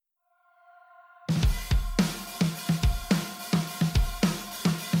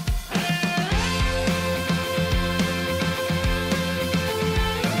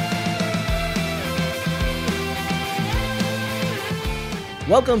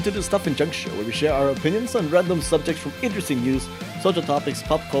Welcome to the Stuff and Junk Show, where we share our opinions on random subjects from interesting news, social topics,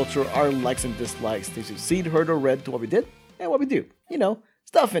 pop culture, our likes and dislikes, things you've seen, heard, or read, to what we did and what we do. You know,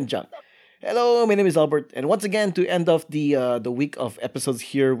 stuff and junk. Hello, my name is Albert, and once again, to end off the week of episodes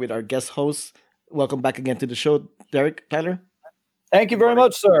here with our guest hosts, welcome back again to the show, Derek, Tyler. Thank you very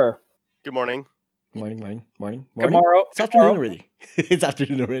much, sir. Good morning. Morning. Tomorrow. It's afternoon already. It's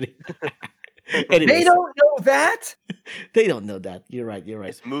afternoon already. Anyways, They don't know that. they don't know that. You're right.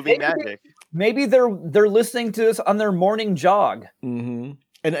 It's movie magic. Maybe they're listening to this on their morning jog. Mm-hmm.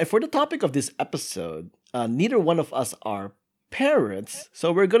 And for the topic of this episode, neither one of us are parents,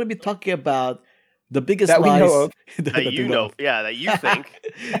 so we're going to be talking about the biggest That we lies know of. That you know. Yeah, that you think.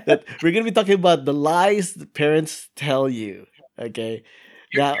 that we're going to be talking about the lies the parents tell you. Okay,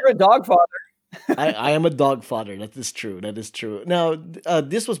 now You're a dog father. I am a dog father. That is true. Now,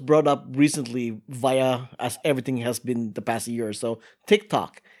 this was brought up recently via, as everything has been the past year or so,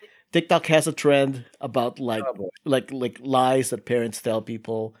 TikTok. TikTok has a trend about like lies that parents tell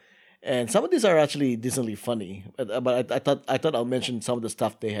people, and some of these are actually decently funny. But I thought I'll mention some of the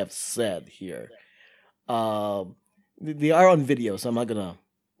stuff they have said here. They are on video, so I'm not gonna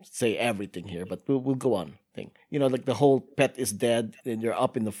say everything here, but we'll go on. Thing, you know, like the whole pet is dead and you're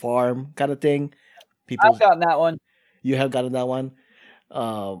up in the farm kind of thing. I've gotten that one. You have gotten that one.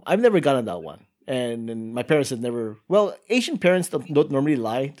 I've never gotten that one, and my parents have never. Well, Asian parents don't normally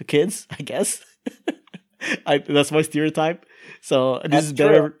lie to kids, I guess. That's my stereotype. So this is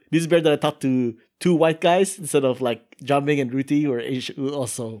better. True. This is better that I talk to two white guys instead of like Jumping and Ruthie, who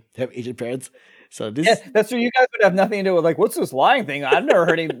also have Asian parents. So this, That's true. You guys would have nothing to do with like, what's this lying thing? I've never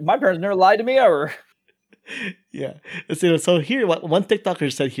heard any. My parents never lied to me ever. yeah. So here, one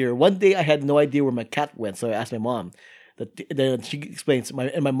TikToker said here, one day I had no idea where my cat went, so I asked my mom. Then she explains,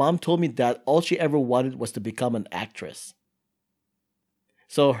 my mom told me that all she ever wanted was to become an actress.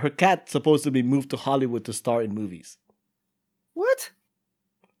 So her cat supposed to be moved to Hollywood to star in movies. What?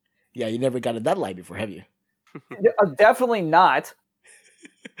 Yeah, you never gotten that lie before, have you? Definitely not.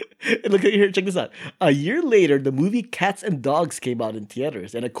 Look at here, check this out. A year later, the movie Cats and Dogs came out in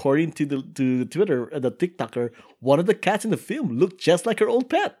theaters, and according to the Twitter, the TikToker, one of the cats in the film looked just like her old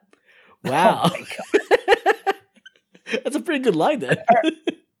pet. Wow, that's a pretty good line, then.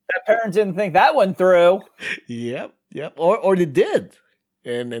 That parents didn't think that one through. Yep, or they did,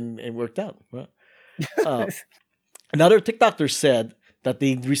 and worked out. Well, another TikToker said that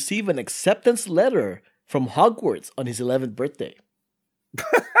they received an acceptance letter from Hogwarts on his 11th birthday.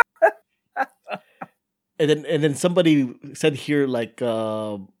 and then somebody said here like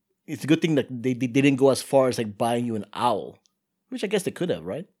it's a good thing that they didn't go as far as like buying you an owl, which I guess they could have,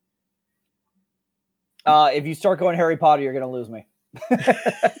 right? If you start going Harry Potter, you're gonna lose me.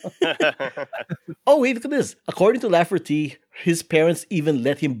 Oh wait, look at this. According to Lafferty, his parents even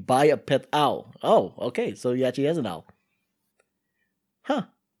let him buy a pet owl. Oh, okay, so he actually has an owl. Huh.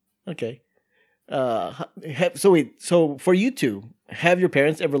 Okay. So for you two, have your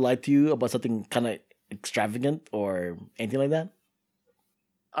parents ever lied to you about something kind of extravagant or anything like that?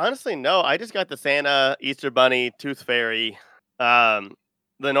 Honestly, no. I just got the Santa, Easter Bunny, Tooth Fairy, the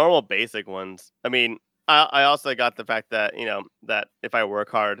normal basic ones. I mean, I also got the fact that that if I work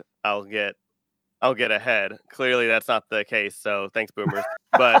hard, I'll get ahead. Clearly, that's not the case. So thanks, boomers.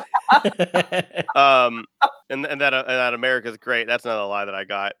 But and that America's great. That's another lie that I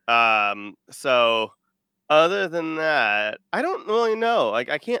got. So other than that, I don't really know. Like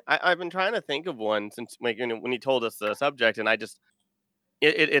I can't. I've been trying to think of one since when you told us the subject, and I just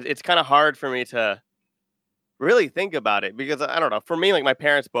it's kind of hard for me to really think about it because I don't know. For me, like my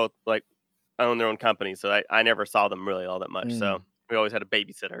parents both like own their own company, so I never saw them really all that much. So we always had a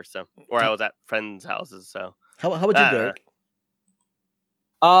babysitter. So or I was at friends' houses. So how about you, Derek?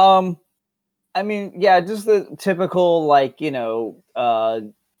 I mean, yeah, just the typical like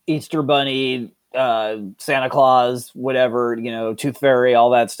Easter Bunny, Santa Claus, whatever, Tooth Fairy,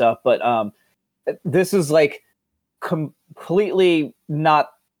 all that stuff. But this is like completely not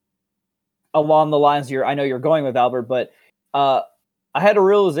along the lines I know you're going with, Albert. But I had a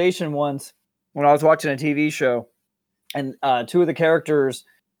realization once when I was watching a TV show, and two of the characters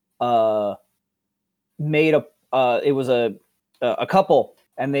made it was a couple,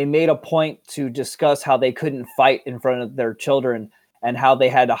 and they made a point to discuss how they couldn't fight in front of their children and how they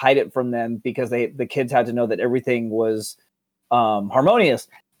had to hide it from them because the kids had to know that everything was harmonious.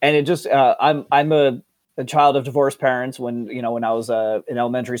 And it just I'm a child of divorced parents when I was in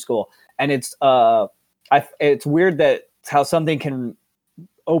elementary school, and it's weird that how something can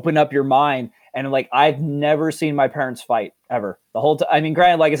open up your mind And like I've never seen my parents fight ever. The whole time. I mean,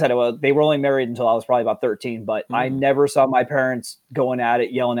 granted, like I said, they were only married until I was probably about 13, but I never saw my parents going at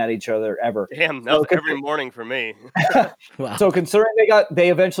it, yelling at each other ever. Damn, that was every morning for me. Wow. So considering they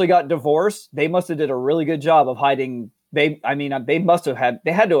eventually got divorced, they must have did a really good job of hiding. They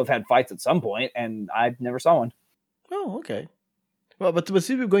had to have had fights at some point, and I never saw one. Oh, okay. Well, but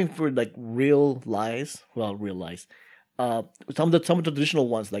see, we're going for like real lies. Well, real lies. Some of the traditional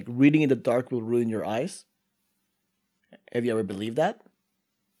ones, like reading in the dark will ruin your eyes. Have you ever believed that?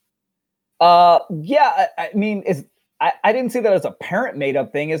 Yeah. I mean, I didn't see that as a parent made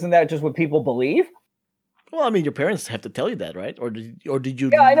up thing. Isn't that just what people believe? Well, I mean, your parents have to tell you that, right? Or did you?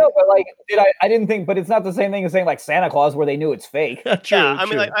 Yeah, I know, but like, I didn't think, but it's not the same thing as saying like Santa Claus, where they knew it's fake. True, yeah, I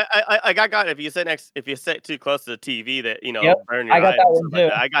true. mean, like, I got if you sit too close to the TV, that burn your I got eyes. that one too.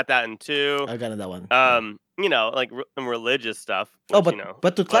 Like I got that in too. I got that one. Like religious stuff. Which,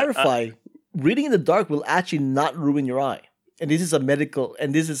 but to clarify, reading in the dark will actually not ruin your eye. And this is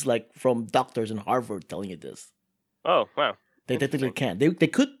and this is like from doctors in Harvard telling you this. Oh, wow. They technically can. They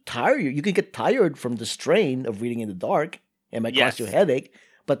could tire you. You can get tired from the strain of reading in the dark. It might cause you a headache.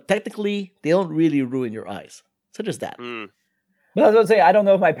 But technically, they don't really ruin your eyes. So there's that. But I was going to say, I don't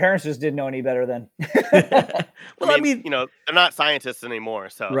know if my parents just didn't know any better then. Well, I mean, they're not scientists anymore.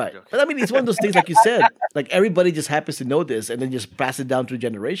 So right. But I mean, it's one of those things, like you said, like everybody just happens to know this and then just pass it down to a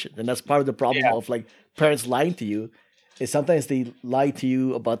generation. And that's part of the problem of like parents lying to you. Is sometimes they lie to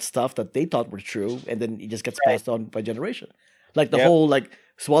you about stuff that they thought were true, and then it just gets passed on by generation. Like the whole like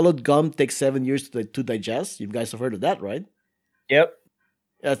swallowed gum takes 7 years to digest. You guys have heard of that, right? Yep.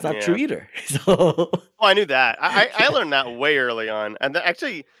 That's not true either. So, I knew that. I learned that way early on, and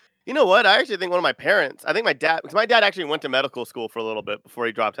actually, you know what? I actually think one of my parents. I think my dad, because my dad actually went to medical school for a little bit before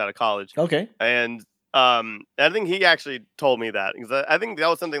he dropped out of college. Okay. And I think he actually told me that, because I think that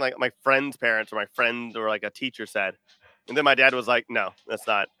was something like my friend's parents or my friend or like a teacher said. And then my dad was like, "No, that's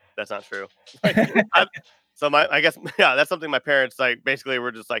not true." So I guess that's something my parents like basically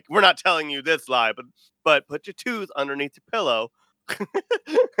were just like, "We're not telling you this lie, but put your tooth underneath your pillow."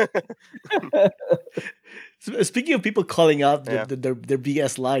 Speaking of people calling out their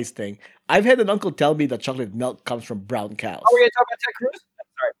BS lies thing, I've had an uncle tell me that chocolate milk comes from brown cows. Are we going to talk about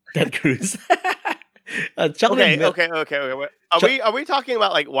Ted Cruz? Ted Cruz. Chocolate milk. Okay. Are we talking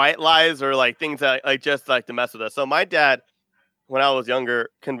about like white lies or like things that like just like to mess with us? So my dad, when I was younger,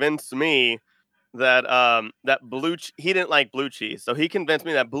 convinced me that he didn't like blue cheese. So he convinced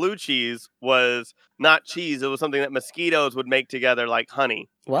me that blue cheese was not cheese. It was something that mosquitoes would make together like honey.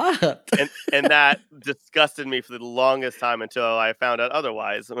 What? And that disgusted me for the longest time until I found out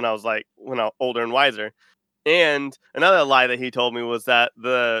otherwise when I was older and wiser. And another lie that he told me was that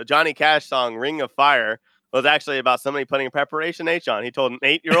the Johnny Cash song Ring of Fire was actually about somebody putting Preparation H on. He told an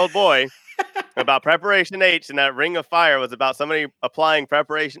 8-year-old boy about Preparation H, and that Ring of Fire was about somebody applying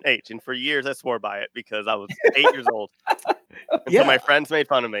Preparation H. And for years, I swore by it because I was 8 years old. So my friends made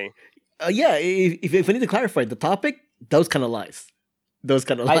fun of me. If I need to clarify the topic, those kind of lies.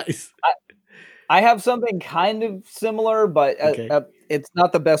 I have something kind of similar, but it's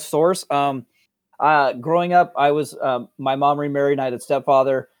not the best source. Growing up, I was my mom remarried, and I had a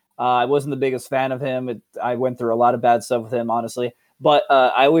stepfather. I wasn't the biggest fan of him. I went through a lot of bad stuff with him, honestly. But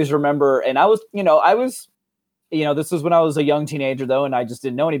I always remember, and this was when I was a young teenager, though, and I just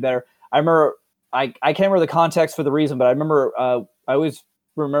didn't know any better. I remember, I can't remember the context for the reason, but I remember, I always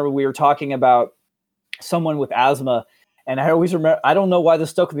remember we were talking about someone with asthma, and I always remember, I don't know why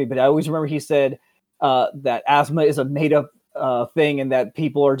this stuck with me, but I always remember he said that asthma is a made-up thing and that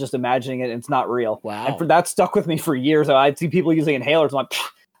people are just imagining it and it's not real. Wow. And that stuck with me for years. I'd see people using inhalers.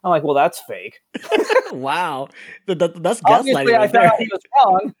 I'm like, well, that's fake. Wow. That's Obviously, gaslighting. I found out he was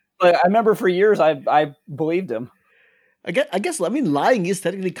wrong, but I remember for years I believed him. I guess, lying is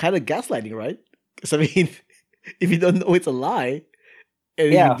technically kind of gaslighting, right? Because, if you don't know it's a lie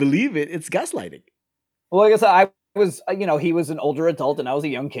and you believe it, it's gaslighting. Well, like I said, he was an older adult and I was a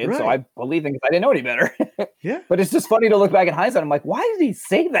young kid, so I believed him because I didn't know any better. Yeah. But it's just funny to look back in hindsight. I'm like, why did he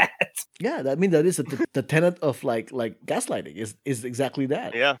say that? Yeah, that is the tenet of like gaslighting is exactly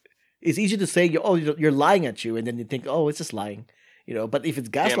that. Yeah. It's easy to say, you're lying at you, and then you think, oh, it's just lying. But if it's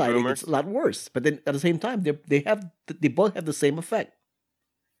gaslighting, it's a lot worse. But then at the same time, they both have the same effect.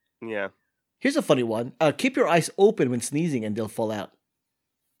 Yeah. Here's a funny one. Keep your eyes open when sneezing and they'll fall out.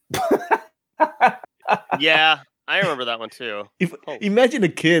 Yeah, I remember that one too. Imagine a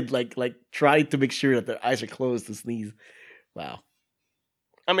kid like trying to make sure that their eyes are closed to sneeze. Wow.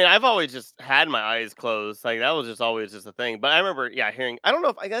 I mean, I've always just had my eyes closed. Like that was just always just a thing. But I remember, hearing. I don't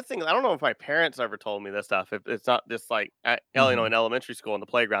know if my parents ever told me this stuff. If it's not just like in elementary school in the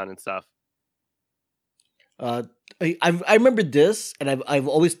playground and stuff. Uh, I remember this, and I've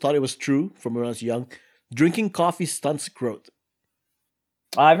always thought it was true from when I was young. Drinking coffee stunts growth.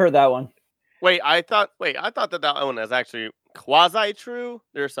 I've heard that one. Wait, I thought that one is actually quasi true.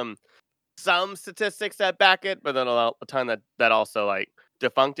 There's some statistics that back it, but then a ton that also like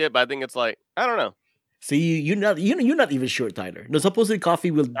defunct it. But I think it's like I don't know. See, you're not even sure, Tyler. No, supposedly coffee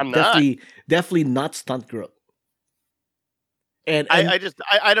will I'm not. definitely not stunt growth. And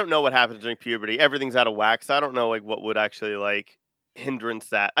I don't know what happens during puberty. Everything's out of whack, so I don't know like what would actually like hindrance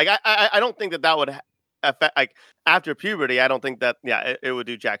that. Like I don't think that would affect like after puberty. I don't think that it would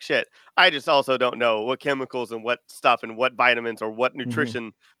do jack shit. I just also don't know what chemicals and what stuff and what vitamins or what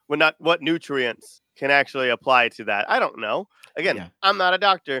nutrition, what nutrients can actually apply to that. I don't know. Again, I'm not a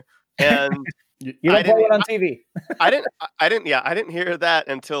doctor, and you don't play it on TV. I didn't hear that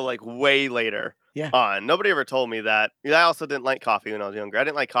until like way later. Nobody ever told me that. I also didn't like coffee when I was younger. I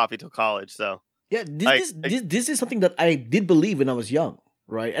didn't like coffee till college. So this is something that I did believe when I was young,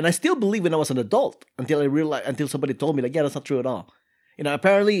 right? And I still believe when I was an adult until somebody told me like, yeah, that's not true at all. You know,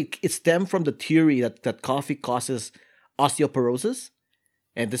 apparently it stemmed from the theory that coffee causes osteoporosis,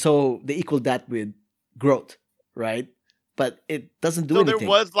 and so they equal that with growth, right? But it doesn't do anything. There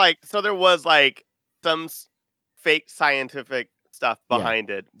was like some fake scientific stuff behind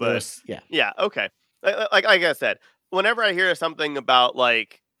it, but okay. Like I said, whenever I hear something about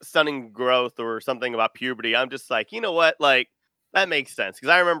like stunning growth or something about puberty, I'm just like, you know what, like that makes sense because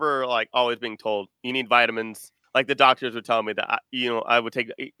I remember like always being told you need vitamins. Like the doctors would tell me that you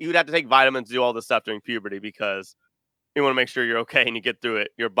would have to take vitamins to do all this stuff during puberty because you want to make sure you're okay and you get through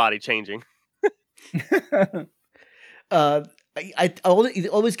it. Your body changing. It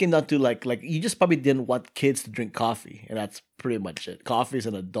always came down to like you just probably didn't want kids to drink coffee, and that's pretty much it. Coffee is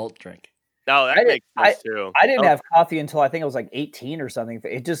an adult drink. No, that makes sense too. I didn't have coffee until I think I was like 18 or something.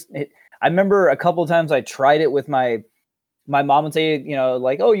 I remember a couple of times I tried it with my mom would say, you know,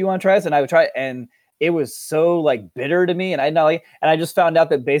 like, oh, you want to try this? And I would try it, and it was so like bitter to me. And I just found out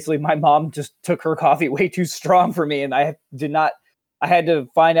that basically my mom just took her coffee way too strong for me, and I had to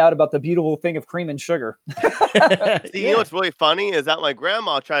find out about the beautiful thing of cream and sugar. See, you know what's really funny is that my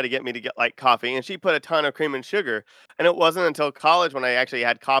grandma tried to get me to get like coffee, and she put a ton of cream and sugar. And it wasn't until college when I actually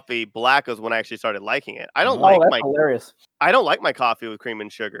had coffee black was when I actually started liking it. Hilarious. I don't like my coffee with cream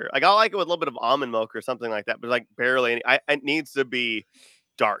and sugar. Like I like it with a little bit of almond milk or something like that, but like barely any. It needs to be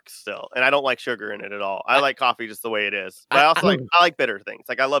dark still, and I don't like sugar in it at all. I like coffee just the way it is. But I like bitter things.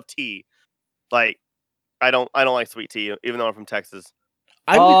 Like I love tea. Like I don't like sweet tea, even though I'm from Texas.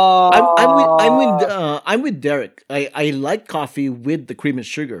 I'm with Derek. I like coffee with the cream and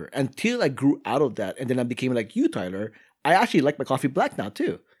sugar until I grew out of that, and then I became like you, Tyler. I actually like my coffee black now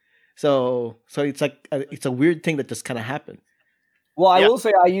too. So it's like it's a weird thing that just kind of happened. Well, I will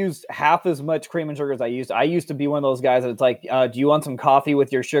say I used half as much cream and sugar as I used. I used to be one of those guys that's like, do you want some coffee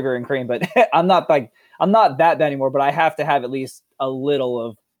with your sugar and cream? But I'm not that anymore. But I have to have at least a little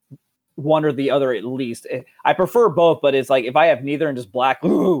of one or the other at least. I prefer both, but it's like if I have neither and just black,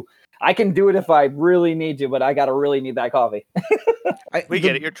 ooh, I can do it if I really need to, but I gotta really need that coffee. We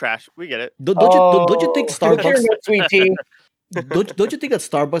get it. You're trash. We get it. Don't you think Starbucks? Sweet tea. Don't you think that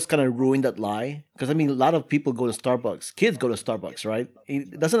Starbucks kind of ruined that lie? Because I mean, a lot of people go to Starbucks. Kids go to Starbucks, right?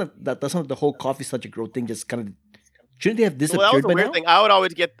 Doesn't the whole coffee such a growth thing just kind of shouldn't they have disappeared? Well, that was a by weird now? thing. I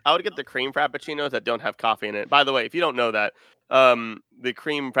would get the cream frappuccinos that don't have coffee in it. By the way, if you don't know that, the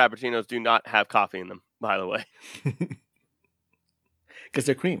cream frappuccinos do not have coffee in them. By the way, because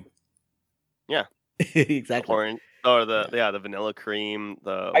they're cream. Yeah, exactly. Or the vanilla cream.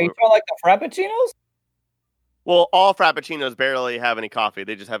 Are you talking like the frappuccinos? Well, all frappuccinos barely have any coffee.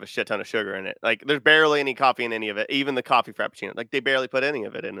 They just have a shit ton of sugar in it. Like there's barely any coffee in any of it. Even the coffee frappuccino, like they barely put any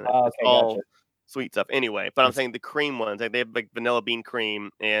of it in it. It's all sweet stuff. Anyway, but I'm saying the cream ones, like they have like vanilla bean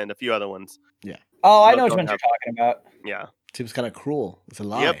cream and a few other ones. Yeah. Oh, I know which ones you're talking about. Yeah. Seems kind of cruel. It's a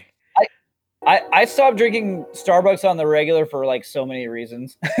lie. Yep. I stopped drinking Starbucks on the regular for like so many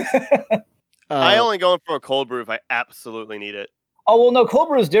reasons. I only go in for a cold brew if I absolutely need it. Oh well, no, cold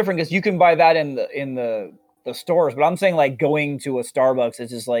brew is different because you can buy that in the stores. But I'm saying like going to a Starbucks is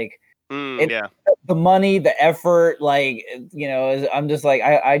just like the money, the effort, like you know. I'm just like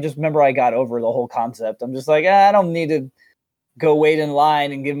I just remember I got over the whole concept. I'm just like I don't need to go wait in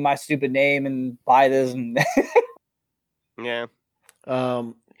line and give my stupid name and buy this and yeah.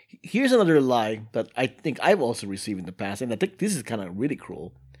 Here's another lie that I think I've also received in the past, and I think this is kind of really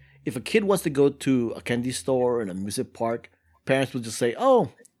cruel. If a kid wants to go to a candy store or an amusement park, parents will just say,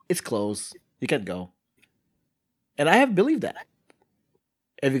 "Oh, it's closed. You can't go." And I have believed that.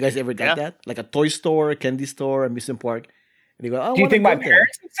 Have you guys ever done that? Like a toy store, a candy store, amusement park, and you go, "Oh, do you think my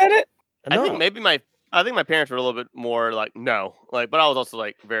parents said it?" I think maybe I think my parents were a little bit more like no, like, but I was also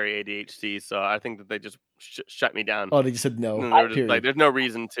like very ADHD, so I think that they just shut me down. Oh, they just said no. And they were just like, Period. there's no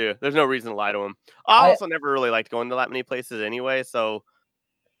reason to lie to them. I also never really liked going to that many places anyway, so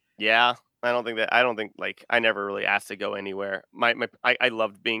yeah, I don't think like I never really asked to go anywhere. I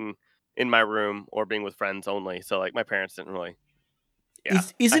loved being in my room or being with friends only. So like my parents didn't really. Yeah,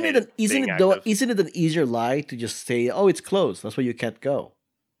 Isn't it being active. isn't it an easier lie to just say, oh, it's closed, that's why you can't go?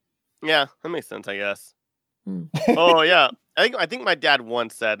 Yeah, that makes sense, I guess. Hmm. Oh yeah, I think my dad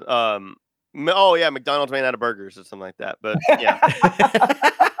once said, oh yeah, McDonald's ran out of burgers or something like that. But yeah,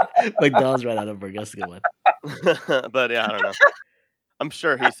 McDonald's ran out of burgers. That's a good one. but yeah, I don't know. I'm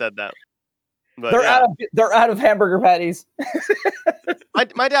sure he said that. But they're out of hamburger patties.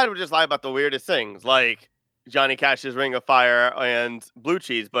 my dad would just lie about the weirdest things, like Johnny Cash's Ring of Fire and blue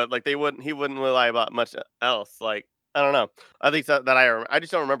cheese, but like he wouldn't really lie about much else. Like I don't know. I think that I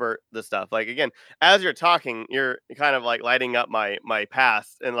just don't remember this stuff. Like again, as you're talking, you're kind of like lighting up my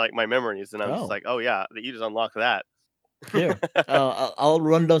past and like my memories, and I'm just like, oh yeah, you just unlock that. Here, I'll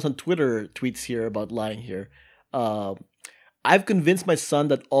run down some Twitter tweets here about lying here. I've convinced my son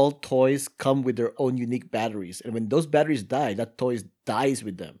that all toys come with their own unique batteries, and when those batteries die, that toy dies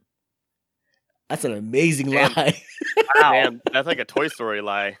with them. That's an amazing lie. Wow. Man, that's like a Toy Story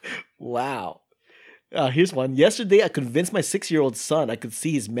lie. Wow. Here's one. Yesterday, I convinced my 6-year-old son I could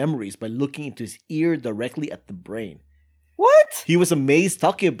see his memories by looking into his ear directly at the brain. What? He was amazed,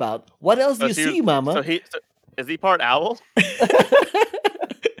 talking about, what else do you see, Mama? So is he part owl?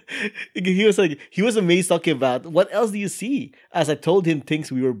 He was amazed, talking about, what else do you see? As I told him things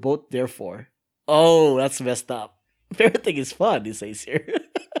we were both there for. Oh, that's messed up. Parenting is fun, he says here.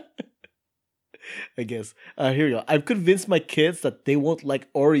 I guess. Here we go. I've convinced my kids that they won't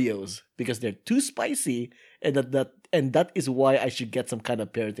like Oreos because they're too spicy, and that is why I should get some kind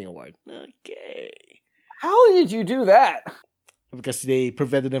of parenting award. Okay. How did you do that? Because they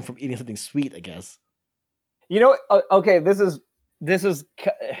prevented them from eating something sweet, I guess. You know, okay, this is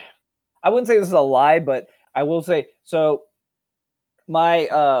I wouldn't say this is a lie, but I will say, so my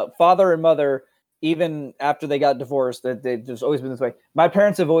father and mother, even after they got divorced, that they've just always been this way. My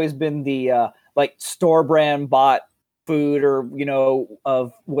parents have always been the like store brand bought food, or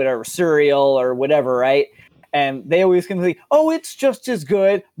of whatever cereal or whatever, right? And they always can say, "Oh, it's just as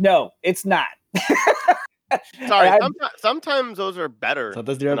good." No, it's not. Sorry, sometimes those are better.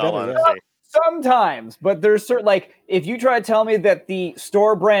 Sometimes they're better. Yeah. Sometimes, but there's certain, like, if you try to tell me that the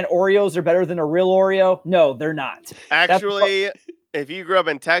store brand Oreos are better than a real Oreo, no, they're not. Actually, if you grew up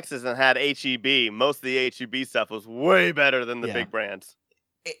in Texas and had HEB, most of the HEB stuff was way better than the big brands.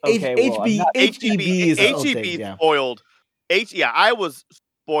 Okay, HEB is spoiled. I was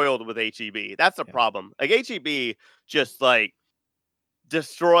spoiled with HEB. That's the problem. Like HEB just like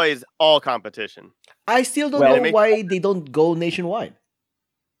destroys all competition. I still don't know why they don't go nationwide.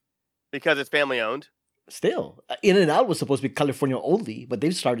 Because it's family owned. Still, In-N-Out was supposed to be California only, but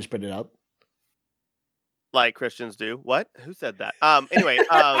they've started to spread it out. Like Christians do. What? Who said that? Anyway.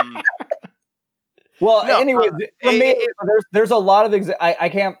 Well, no, anyway, for me, there's a lot of I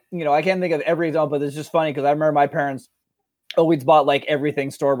can't think of every example, but it's just funny because I remember my parents always bought like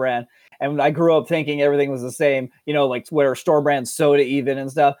everything store brand. And when I grew up thinking everything was the same, like where store brand soda even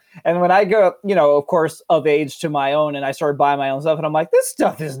and stuff. And when I go, of course, of age to my own, and I started buying my own stuff, and I'm like, this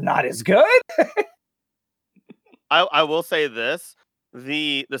stuff is not as good. I will say this: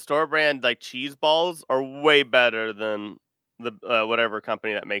 the store brand like cheese balls are way better than the whatever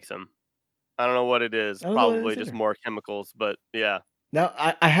company that makes them. I don't know what it is. Probably just more chemicals, but yeah. Now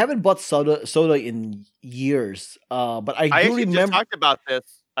I haven't bought soda in years, but I do remember. Just talked about this.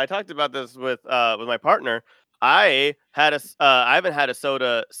 I talked about this with my partner. I haven't had a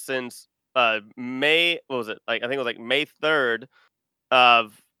soda since May. What was it? Like I think it was like May 3rd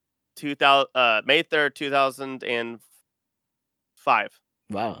of 2000. May 3rd, 2005.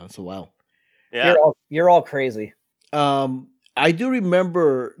 Wow, that's a while. Yeah, you're all crazy. I do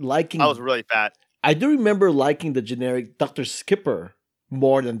remember liking. I was really fat. I do remember liking the generic Dr. Skipper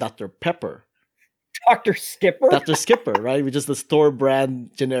more than Dr. Pepper. Dr. Skipper? Dr. Skipper, right? Which is the store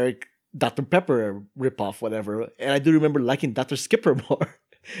brand generic Dr. Pepper ripoff, whatever. And I do remember liking Dr. Skipper more.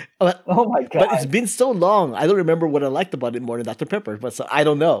 Oh my God. But it's been so long. I don't remember what I liked about it more than Dr. Pepper. But so I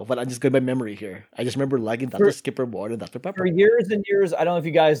don't know. But I'm just going by memory here. I just remember liking Dr. Skipper more than Dr. Pepper. For years and years, I don't know if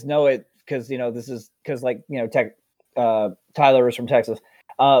you guys know it, because this is because Tyler is from Texas.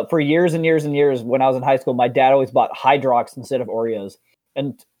 For years and years and years, when I was in high school, my dad always bought Hydrox instead of Oreos.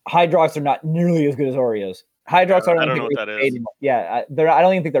 And Hydrox are not nearly as good as Oreos. Hydrox, I don't know what that is. Anymore. Yeah, I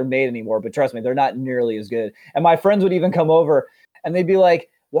don't even think they're made anymore. But trust me, they're not nearly as good. And my friends would even come over, and they'd be like,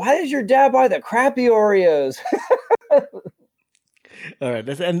 why does your dad buy the crappy Oreos? All right,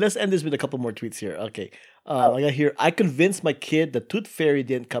 let's end this with a couple more tweets here. Okay, I got here. I convinced my kid the Tooth Fairy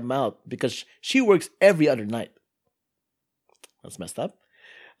didn't come out because she works every other night. That's messed up.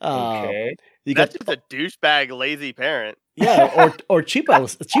 Okay. You got That's just a douchebag, lazy parent. yeah, or cheap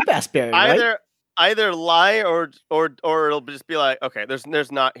ass parent, right? Either lie or it'll just be like, okay,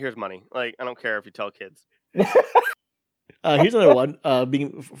 there's not, here's money. Like, I don't care if you tell kids. Here's another one.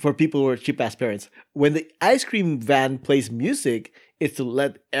 Being for people who are cheap ass parents, when the ice cream van plays music, it's to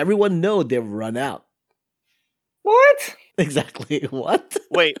let everyone know they've run out. What? Exactly. What?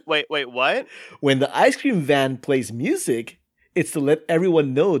 Wait, what? When the ice cream van plays music, it's to let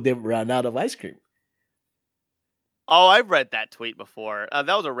everyone know they've run out of ice cream. Oh, I've read that tweet before. That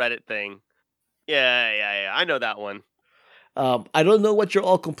was a Reddit thing. Yeah. I know that one. I don't know what you're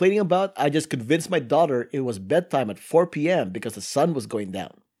all complaining about. I just convinced my daughter it was bedtime at 4 p.m. because the sun was going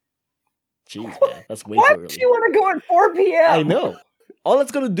down. Jeez, man, that's way too What? early. You want to go at 4 p.m.? I know. All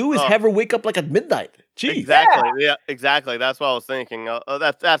it's gonna do is have her wake up like at midnight. Jeez. Exactly. Yeah, exactly. That's what I was thinking.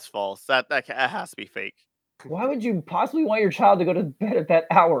 That's false. That has to be fake. Why would you possibly want your child to go to bed at that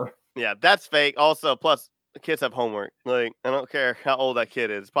hour? Yeah, that's fake. Also, plus the kids have homework. Like, I don't care how old that kid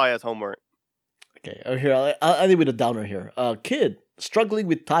is. Probably has homework. Okay, here I'll end with a downer here. Kid struggling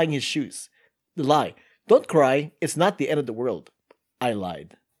with tying his shoes. The lie. Don't cry. It's not the end of the world. I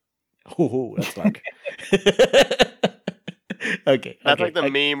lied. Oh, that's dark. Okay. That's like the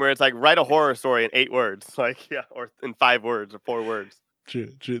meme where it's like, write a horror story in 8 words. Like, yeah, or in 5 words or 4 words.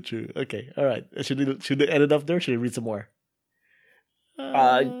 True. Okay, all right. Should we end it up there? Should we read some more?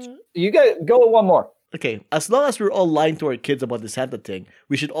 You guys go with one more. Okay, as long as we're all lying to our kids about the Santa thing,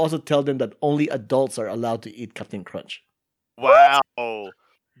 we should also tell them that only adults are allowed to eat Captain Crunch. Wow.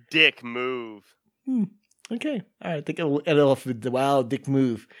 Dick move. Okay, all right. I think I'll end it off with the wow, dick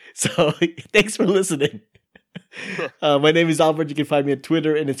move. So, thanks for listening. My name is Albert. You can find me on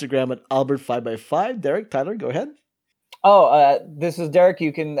Twitter and Instagram at Albert5x5. Derek, Tyler, go ahead. This is Derek.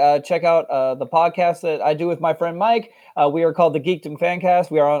 You can check out the podcast that I do with my friend Mike. We are called the Geekdom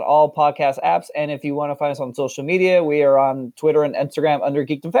Fancast. We are on all podcast apps. And if you want to find us on social media, we are on Twitter and Instagram under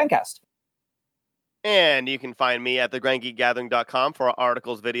Geekdom Fancast. And you can find me at thegrandgeekgathering.com for our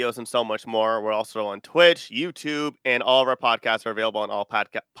articles, videos, and so much more. We're also on Twitch, YouTube, and all of our podcasts are available on all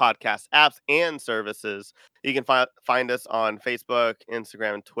podcast apps and services. You can find us on Facebook,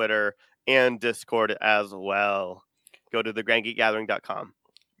 Instagram, Twitter, and Discord as well. Go to thegrandgeekgathering.com.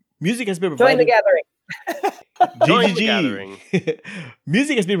 Music has been Join provided. the gathering. Join the gathering.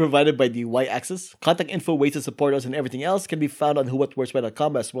 Music has been provided by the Y-Axis. Contact info, ways to support us, and everything else can be found on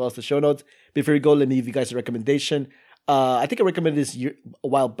whowhatworkswhy.com as well as the show notes. Before we go, let me give you guys a recommendation. I think I recommended this a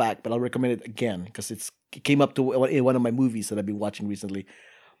while back, but I'll recommend it again because it came up to in one of my movies that I've been watching recently.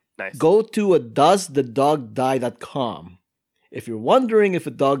 Nice. Go to doesthedogdie.com if you're wondering if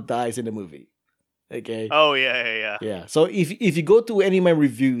a dog dies in a movie. Okay. Oh, yeah. Yeah. So if you go to any of my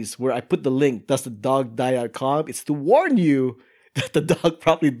reviews where I put the link, doesthedogdie.com, it's to warn you that the dog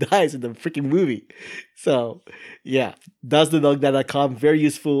probably dies in the freaking movie. So, yeah. Doesthedogdie.com, very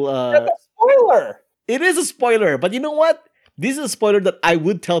useful. That's a spoiler. It is a spoiler, but you know what? This is a spoiler that I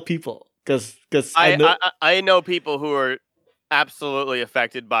would tell people because I know people who are absolutely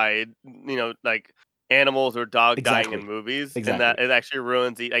affected by, like animals or dog dying in movies, and that it actually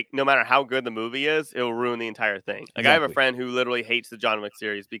ruins no matter how good the movie is, it will ruin the entire thing. Like I have a friend who literally hates the John Wick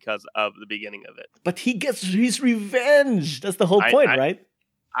series because of the beginning of it. But he gets his revenge. That's the whole point, right?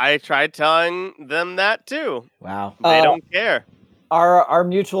 I tried telling them that too. Wow. They don't care. Our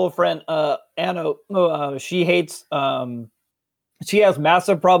mutual friend Anna, she hates she has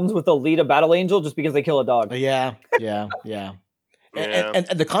massive problems with Alita Battle Angel just because they kill a dog. Yeah. And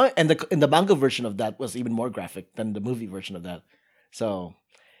the manga version of that was even more graphic than the movie version of that. So,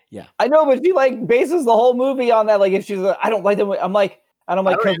 yeah. I know, but she bases the whole movie on that. Like, if she's I don't like them. I don't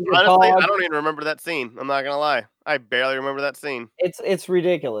even remember that scene. I'm not gonna lie. I barely remember that scene. It's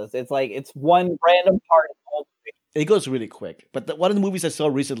ridiculous. It's it's one random part of the whole movie. It goes really quick. But one of the movies I saw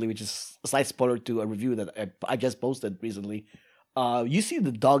recently, which is a slight spoiler to a review that I just posted recently, you see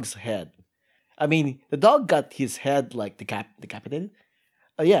the dog's head. I mean, the dog got his head decapitated.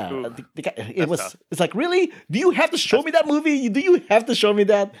 It's like, really? Do you have to show me that movie? Do you have to show me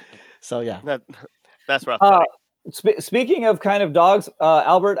that? So yeah, that's rough. Speaking of kind of dogs,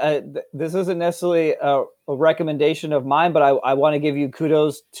 Albert, this isn't necessarily a recommendation of mine, but I want to give you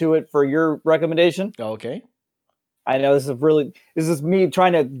kudos to it for your recommendation. Okay. I know this is me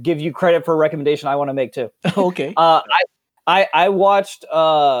trying to give you credit for a recommendation I want to make too. Okay. I watched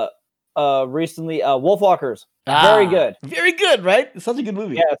recently. Wolfwalkers, very good. Very good, right? It's such a good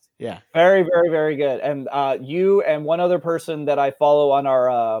movie. Yes, Yeah. very, very, very good. And you and one other person that I follow on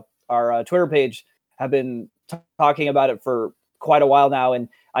our Twitter page have been talking about it for quite a while now, and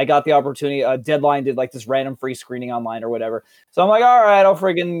I got the opportunity. Deadline did like this random free screening online or whatever, so I'm like, all right, I'll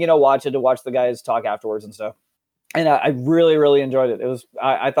friggin' watch it to watch the guys talk afterwards and stuff. And I really, really enjoyed it. It was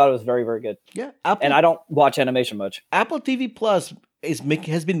I thought it was very, very good. Yeah. And I don't watch animation much. Apple TV Plus has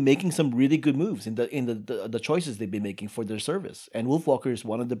been making some really good moves in the choices they've been making for their service, and Wolfwalker is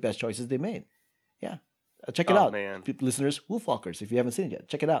one of the best choices they made. Yeah, check it out, man. Listeners. Wolfwalkers, if you haven't seen it yet,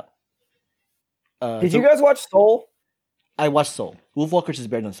 check it out. Did you guys watch Soul? I watched Soul. Wolfwalkers is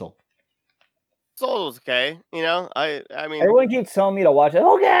better than Soul. Soul was okay. I mean, Everyone keeps telling me to watch it.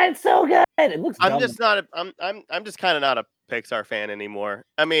 Oh god, it's so good. It looks. I'm dumb. just not. I'm just kind of not a Pixar fan anymore.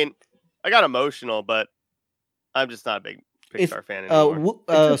 I mean, I got emotional, but I'm just not a big Pixar fan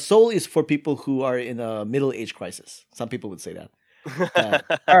anymore. Soul is for people who are in a middle age crisis. Some people would say that.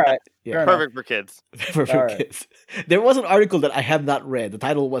 All right. Yeah. Perfect for kids. For kids. There was an article that I have not read. The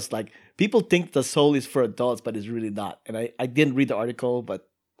title was like, people think the Soul is for adults, but it's really not. And I didn't read the article, but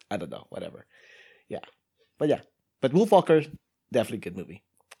I don't know. Whatever. Yeah. But Wolfwalker, definitely good movie.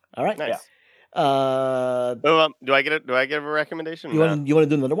 All right. Nice. Do I get a recommendation? You want to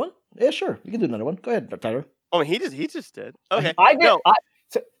do another one? Yeah, sure. You can do another one. Go ahead, Tyler. Oh, he just did. Okay. I did.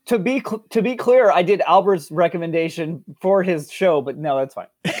 To be clear, I did Albert's recommendation for his show, but no, that's fine.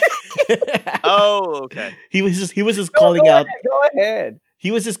 Oh, okay. He was just calling out. Go ahead. He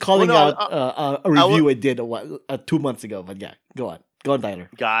was just calling out a review I did 2 months ago. But yeah, go on, Tyler.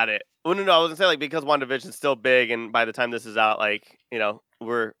 Got it. Well, no, I was gonna say, like, because WandaVision's still big, and by the time this is out, like,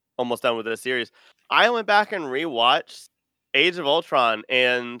 we're almost done with this series. I went back and rewatched Age of Ultron,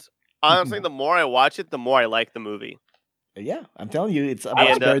 and honestly, the more I watch it, the more I like the movie. Yeah, I'm telling you, it's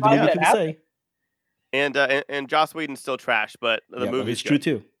much better than maybe people say. And Joss Whedon's still trash, but the movie's true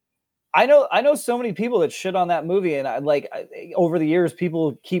too. I know so many people that shit on that movie, and over the years,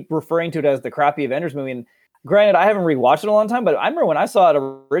 people keep referring to it as the crappy Avengers movie. And granted, I haven't rewatched it in a long time, but I remember when I saw it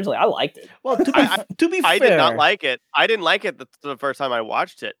originally, I liked it. Well, to be fair, I did not like it. I didn't like it the first time I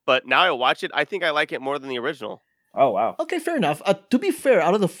watched it, but now I watch it, I think I like it more than the original. Oh wow. Okay, fair enough. To be fair,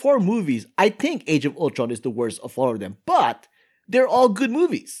 out of the 4 movies, I think Age of Ultron is the worst of all of them, but they're all good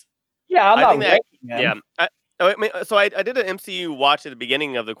movies. Yeah, I'm not ranking them. So I did an MCU watch at the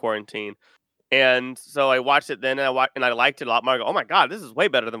beginning of the quarantine, and so I watched it then, and I liked it a lot more. I go, oh my god, this is way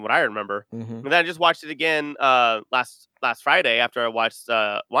better than what I remember. Mm-hmm. And then I just watched it again last Friday after I watched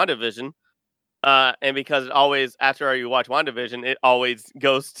WandaVision. And because it always, after you watch WandaVision, it always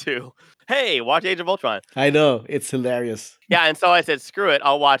goes to, hey, watch Age of Ultron. I know, it's hilarious. Yeah, and so I said, screw it,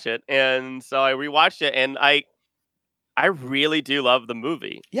 I'll watch it. And so I rewatched it, and I really do love the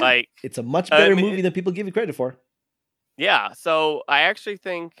movie. Yeah, it's a much better movie than people give it credit for. Yeah, so I actually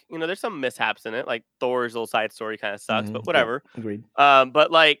think, there's some mishaps in it, like Thor's little side story kind of sucks, but whatever. Yeah, agreed.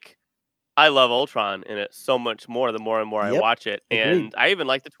 But like, I love Ultron in it so much more the more and more I watch it. Agreed. And I even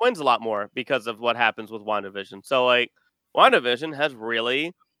like the twins a lot more because of what happens with WandaVision. So like, WandaVision has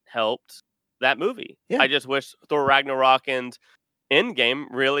really helped that movie. Yeah. I just wish Thor Ragnarok and Endgame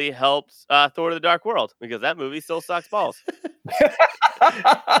really helped Thor: The Dark World, because that movie still sucks balls.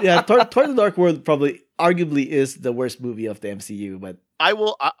 Yeah, Thor: The Dark World probably arguably is the worst movie of the MCU, but I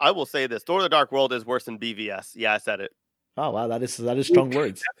will say this: Thor: The Dark World is worse than BVS. Yeah, I said it. Oh wow, that is strong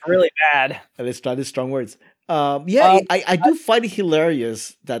words. That's really bad. That is strong words. I do find it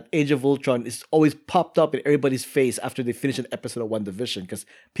hilarious that Age of Ultron is always popped up in everybody's face after they finish an episode of WandaVision, because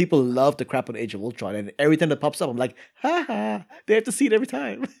people love the crap on Age of Ultron, and every time that pops up, I'm like, ha, they have to see it every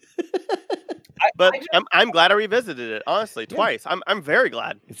time. But I'm glad I revisited it, honestly, twice. I'm very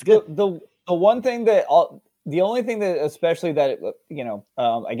glad. It's good. The one thing that the only thing that, especially that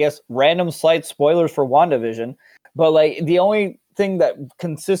I guess random slight spoilers for WandaVision, but like the only thing that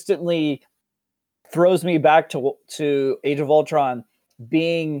consistently throws me back to Age of Ultron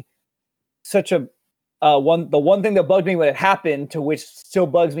being such a the one thing that bugged me when it happened, to which still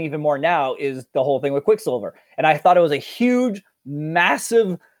bugs me even more now, is the whole thing with Quicksilver. And I thought it was a huge,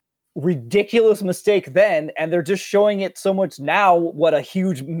 massive, ridiculous mistake then, and they're just showing it so much now what a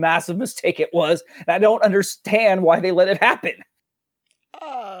huge, massive mistake it was. And I don't understand why they let it happen.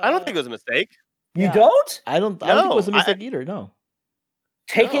 I don't think it was a mistake. You don't? I don't think it was a mistake either. No.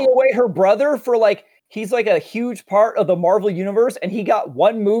 Taking away her brother for he's like a huge part of the Marvel universe, and he got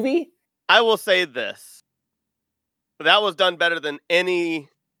one movie. I will say this: that was done better than anything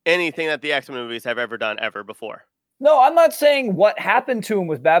that the X-Men movies have ever done ever before. No, I'm not saying what happened to him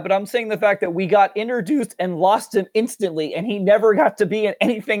was bad, but I'm saying the fact that we got introduced and lost him instantly, and he never got to be in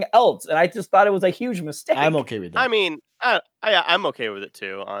anything else. And I just thought it was a huge mistake. I'm okay with that. I mean, I'm okay with it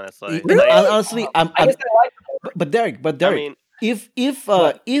too, honestly. Really? Like, Honestly, I guess I like it. but Derek, I mean,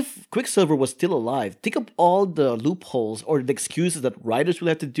 if Quicksilver was still alive, think of all the loopholes or the excuses that writers would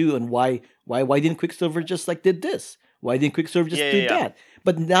have to do, and why didn't Quicksilver just like did this? Why didn't Quicksilver just do that?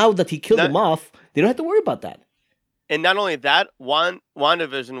 But now that he killed him off, they don't have to worry about that. and not only that,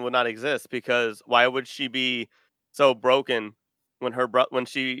 WandaVision would not exist because why would she be so broken when when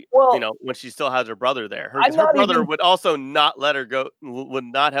she when she still has her brother there? Her brother would also not let her go. Would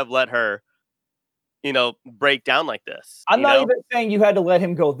not have let her break down like this. I'm not even saying you had to let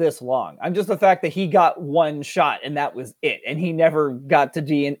him go this long. I'm just the fact that he got one shot and that was it. And he never got to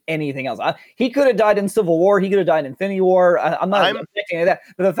be in anything else. He could have died in Civil War. He could have died in Infinity War. I'm not objecting to that.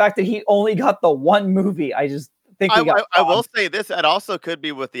 But the fact that he only got the one movie, I just think I will say this. It also could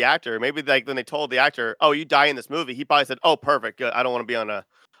be with the actor. Maybe like when they told the actor, "Oh, you die in this movie," he probably said, "Oh, perfect, good. I don't want to be on a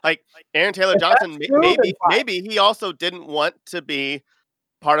like Aaron Taylor Johnson." Maybe he also didn't want to be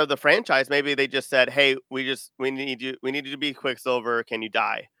part of the franchise. Maybe they just said, "Hey, we need you to be Quicksilver. Can you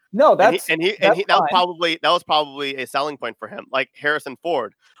die?" No, that was probably a selling point for him. Like Harrison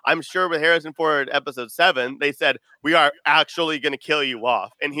Ford, I'm sure with Harrison Ford episode 7, they said we are actually going to kill you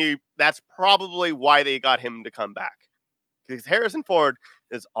off, and that's probably why they got him to come back, because Harrison Ford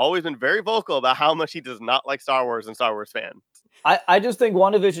has always been very vocal about how much he does not like Star Wars and Star Wars fans. I just think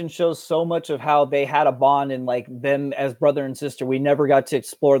WandaVision shows so much of how they had a bond and like them as brother and sister. We never got to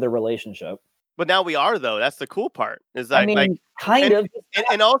explore their relationship. But now we are, though. That's the cool part. Is that kind of,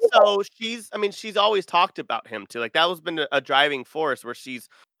 and also she's always talked about him too. Like that has been a driving force where she's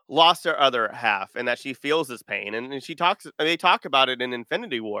lost her other half and that she feels this pain. And they talk about it in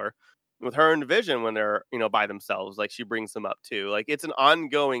Infinity War with her and Vision when they're by themselves. Like she brings them up too. Like it's an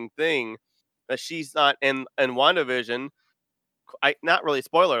ongoing thing that she's not in WandaVision. Not really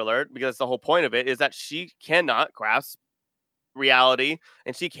spoiler alert, because the whole point of it is that she cannot grasp reality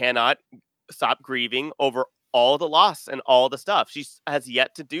and she cannot stop grieving over all the loss and all the stuff. She has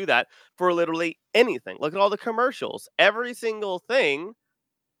yet to do that for literally anything. Look at all the commercials. Every single thing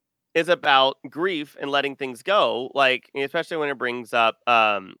is about grief and letting things go. Like, especially when it brings up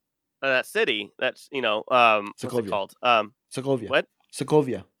that city. That's what's it called? Sokovia. What?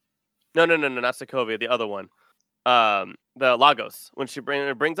 Sokovia. No, not Sokovia. The other one. The Lagos. When she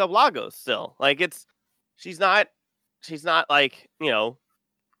brings up Lagos, still like she's not like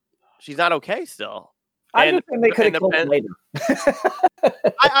she's not okay still. I just think they could have killed her later.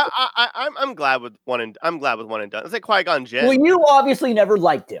 I'm glad with one and done. It's like Qui-Gon Jinn. Well, you obviously never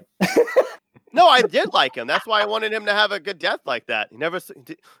liked him. No, I did like him. That's why I wanted him to have a good death like that.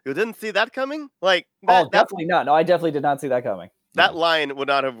 You didn't see that coming? Like definitely not. No, I definitely did not see that coming. That line would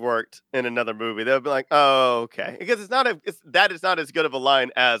not have worked in another movie. They would be like, "Oh, okay," because that is not as good of a line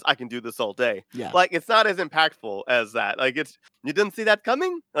as "I can do this all day." Yeah, like it's not as impactful as that. Like you didn't see that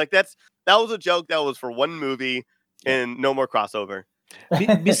coming. Like that was a joke that was for one movie and no more crossover.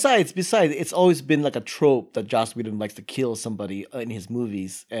 Besides, it's always been like a trope that Joss Whedon likes to kill somebody in his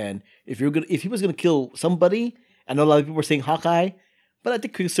movies. And if he was gonna kill somebody, I know a lot of people were saying Hawkeye, but I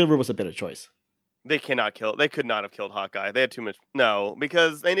think Quicksilver was a better choice. They could not have killed Hawkeye. They had too much. No,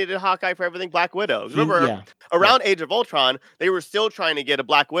 because they needed Hawkeye for everything Black Widow. Remember, around Age of Ultron, they were still trying to get a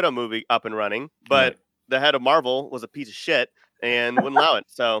Black Widow movie up and running, but the head of Marvel was a piece of shit and wouldn't allow it.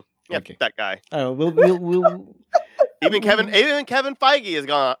 So, that guy. Oh, we'll even Kevin Feige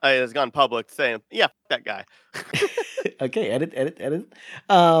has gone public saying, that guy. Okay, edit.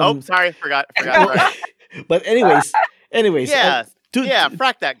 Sorry, forgot. Right. But anyways. Yes.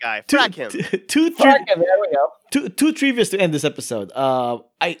 Frack that guy. Frack him. There we go. Two trivias to end this episode.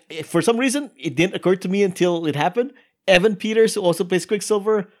 I for some reason it didn't occur to me until it happened. Evan Peters, who also plays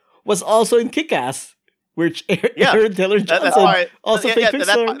Quicksilver, was also in Kick-Ass, which Aaron Taylor Johnson also played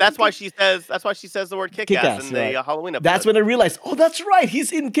Quicksilver. That's why she says the word Kick-Ass in the Halloween episode. That's when I realized, that's right,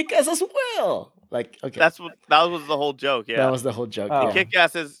 he's in Kick-Ass as well. Like, okay, that was the whole joke. Yeah, that was the whole joke. Oh.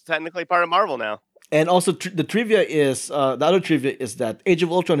 Kick-Ass is technically part of Marvel now. And also, the trivia is the other trivia is that Age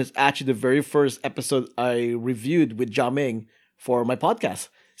of Ultron is actually the very first episode I reviewed with Jia Ming for my podcast.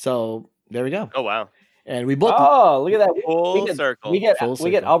 So there we go. Oh wow! And we both. Oh, look at that! Full circle. We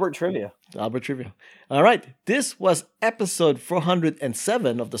get Albert trivia. Albert trivia. All right, this was episode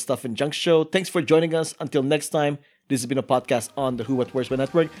 407 of the Stuff and Junk Show. Thanks for joining us. Until next time, this has been a podcast on the Who What Where's When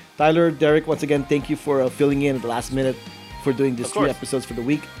Network. Tyler, Derek, once again, thank you for filling in at the last minute for doing these Of 3 course. episodes for the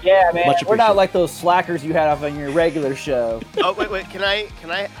week. Yeah, man. Much We're not appreciated. like those slackers you had off on your regular show. Oh wait, can I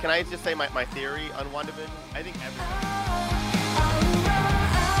just say my theory on WandaVision? I think everyone.